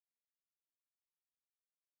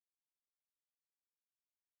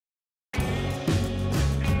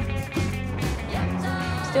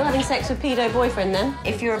Still having sex with pedo boyfriend, then?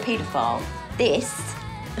 If you're a paedophile, this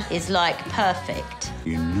is, like, perfect.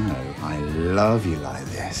 You know I love you like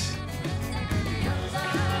this.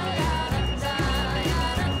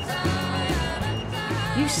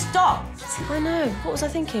 You stopped. I know. What was I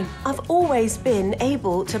thinking? I've always been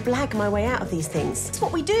able to blag my way out of these things. It's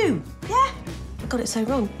what we do. Yeah. I got it so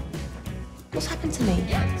wrong. What's happened to me?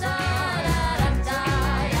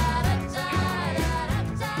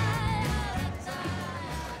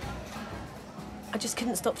 I just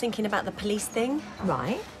couldn't stop thinking about the police thing.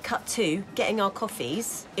 Right. Cut to getting our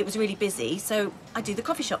coffees. It was really busy, so I do the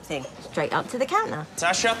coffee shop thing. Straight up to the counter.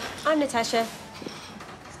 Natasha? I'm Natasha.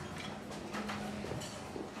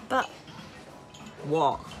 But...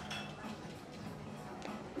 What?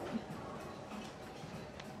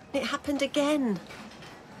 it happened again.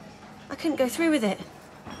 I couldn't go through with it.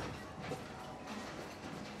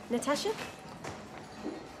 Natasha?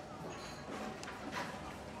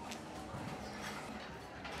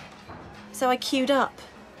 So I queued up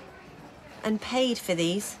and paid for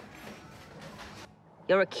these.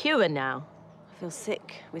 You're a queuer now. I feel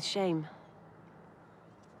sick with shame.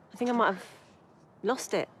 I think I might have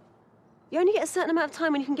lost it. You only get a certain amount of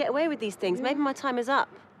time when you can get away with these things. Maybe my time is up.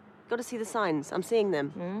 Got to see the signs. I'm seeing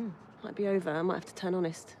them. Might be over. I might have to turn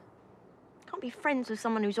honest. Can't be friends with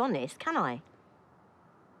someone who's honest, can I?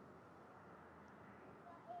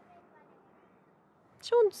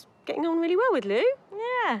 Sean's getting on really well with Lou.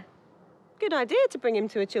 Yeah. Good idea to bring him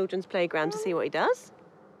to a children's playground to see what he does.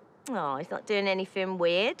 Oh, he's not doing anything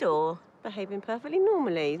weird or... Behaving perfectly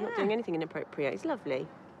normally. He's not doing anything inappropriate. He's lovely.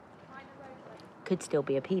 Could still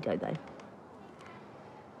be a pedo, though.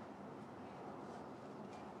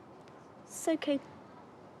 It's okay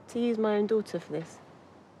to use my own daughter for this.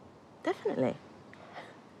 Definitely.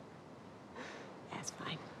 That's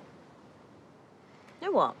fine. You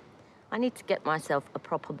know what? I need to get myself a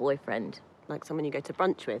proper boyfriend. Like someone you go to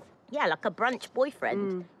brunch with. Yeah, like a brunch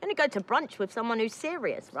boyfriend. You only go to brunch with someone who's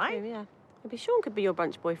serious, right? Oh, yeah. Maybe Sean could be your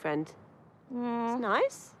brunch boyfriend. It's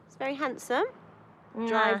nice. He's very handsome.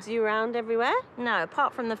 Drives you around everywhere. No,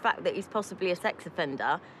 apart from the fact that he's possibly a sex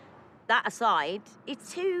offender, that aside,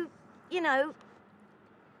 it's too, you know,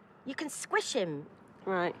 you can squish him.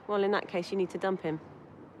 Right. Well, in that case, you need to dump him.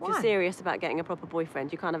 If Why? you're serious about getting a proper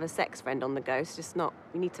boyfriend, you can't have a sex friend on the go. It's just not.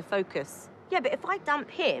 You need to focus. Yeah, but if I dump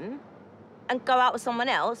him and go out with someone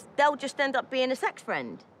else, they'll just end up being a sex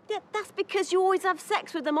friend. Yeah, that's because you always have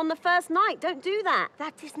sex with them on the first night. Don't do that.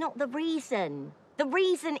 That is not the reason. The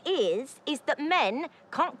reason is that men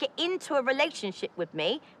can't get into a relationship with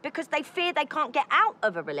me because they fear they can't get out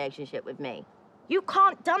of a relationship with me. You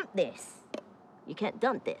can't dump this. You can't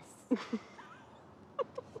dump this.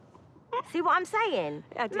 See what I'm saying?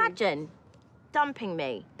 I do. Imagine dumping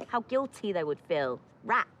me. How guilty they would feel.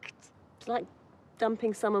 Racked. It's like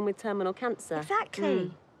dumping someone with terminal cancer.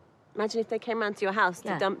 Exactly. Imagine if they came round to your house to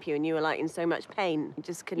Yeah. dump you and you were, like, in so much pain. You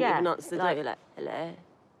just couldn't Yeah, even answer the door. like- You're like, hello.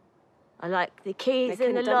 I like the keys They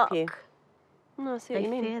in the couldn't dump lock. you. No, I see what They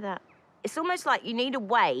you mean. fear that. It's almost like you need a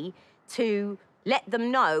way to let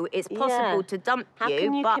them know it's possible Yeah. to dump How you,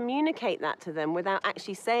 can you but communicate that to them without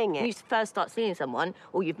actually saying when you it? first start seeing someone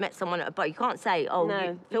or you've met someone at a bar, you can't say, oh, No,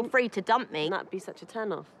 you feel free to dump me. That'd be such a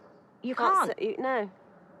turn-off. You can't. No.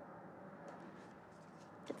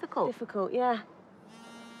 Difficult. Difficult, yeah.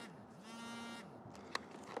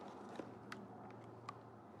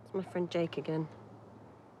 It's my friend Jake again.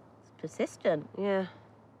 It's persistent. Yeah.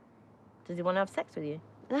 Does he want to have sex with you?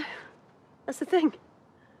 No, that's the thing.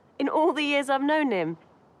 In all the years I've known him,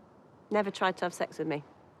 never tried to have sex with me.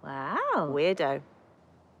 Wow. Weirdo.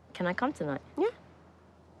 Can I come tonight? Yeah.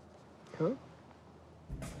 Cool.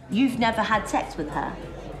 You've never had sex with her?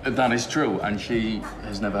 That is true, and she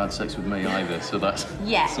has never had sex with me either, so that's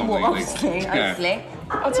Yeah, something well, we- obviously.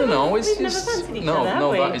 I don't know, it's We've never just... fancied each no, other, have no,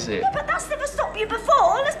 we? that is it. Yeah, but that's never stopped you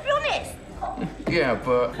before, let's be honest. Yeah,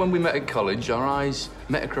 but when we met at college, our eyes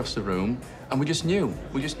met across the room, and we just knew.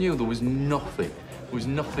 We just knew there was nothing. There was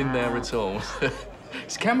nothing there at all.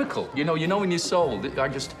 It's chemical, you know in your soul.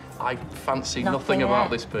 I fancy nothing about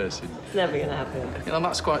this person. It's never gonna happen. You know,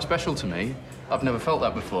 that's quite special to me. I've never felt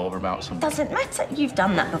that before about someone. Doesn't matter. You've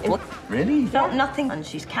done that before. Really? Felt nothing, and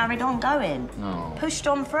she's carried on going. No. Pushed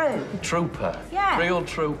on through. Trooper. Yeah. Real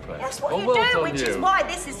trooper. That's what Well, you well do, done, which is you. why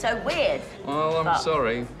this is so weird. Well, I'm But-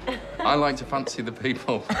 sorry. I like to fancy the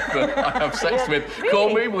people that I have sex with.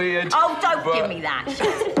 Call me weird. Oh, don't but- give me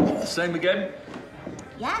that. Same again?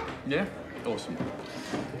 Yeah? Yeah? Awesome.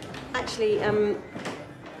 Actually,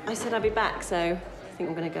 I said I'd be back, so I think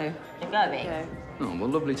I'm gonna go. You're going? Go. Oh, well,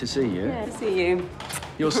 lovely to see you. Yeah, to see you.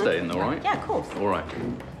 You're staying, though, right? Yeah, of course. All right.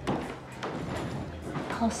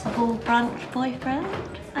 possible brunch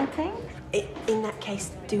boyfriend, I think. In that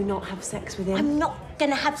case, do not have sex with him. I'm not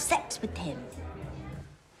gonna have sex with him.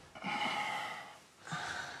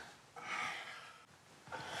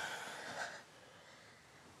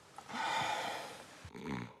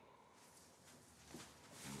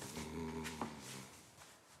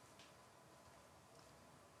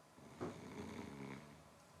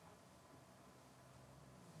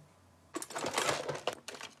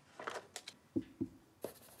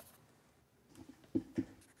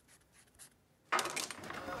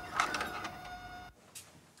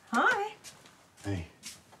 Hi. Hey.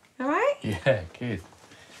 All right? Yeah, good.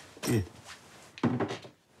 Good.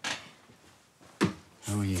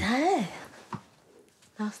 How are you? So,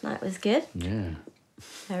 last night was good. Yeah.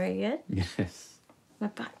 Very good. Yes. My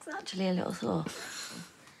back's actually a little sore.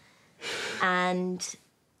 And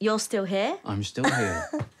you're still here. I'm still here.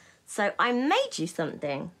 So I made you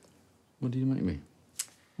something. What did you make me?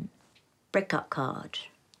 Breakup card.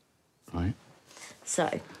 Right.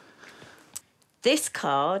 So, this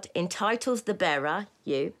card entitles the bearer,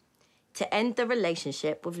 you, to end the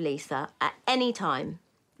relationship with Lisa at any time.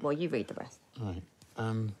 Well, you read the rest. Right.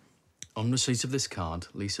 On receipt of this card,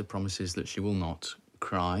 Lisa promises that she will not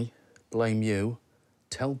cry, blame you,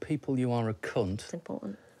 tell people you are a cunt, It's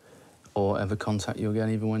important. or ever contact you again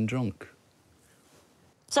even when drunk.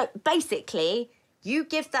 So, basically, you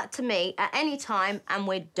give that to me at any time and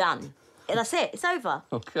we're done. That's it. It's over.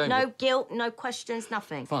 Okay. No guilt, no questions,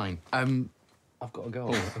 nothing. Fine. I've got to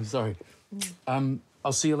go. I'm sorry.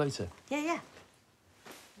 I'll see you later. Yeah.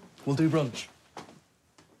 We'll do brunch.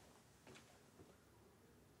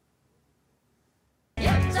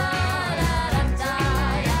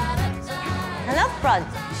 I love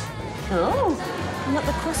brunch. Cool. I'm at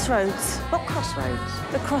the crossroads. What crossroads?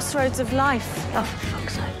 The crossroads of life. Oh, for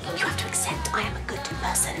fuck's sake. You have to accept I am a good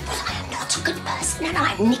person. Well, I am not a good person and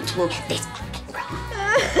I'm nicking this fucking bra.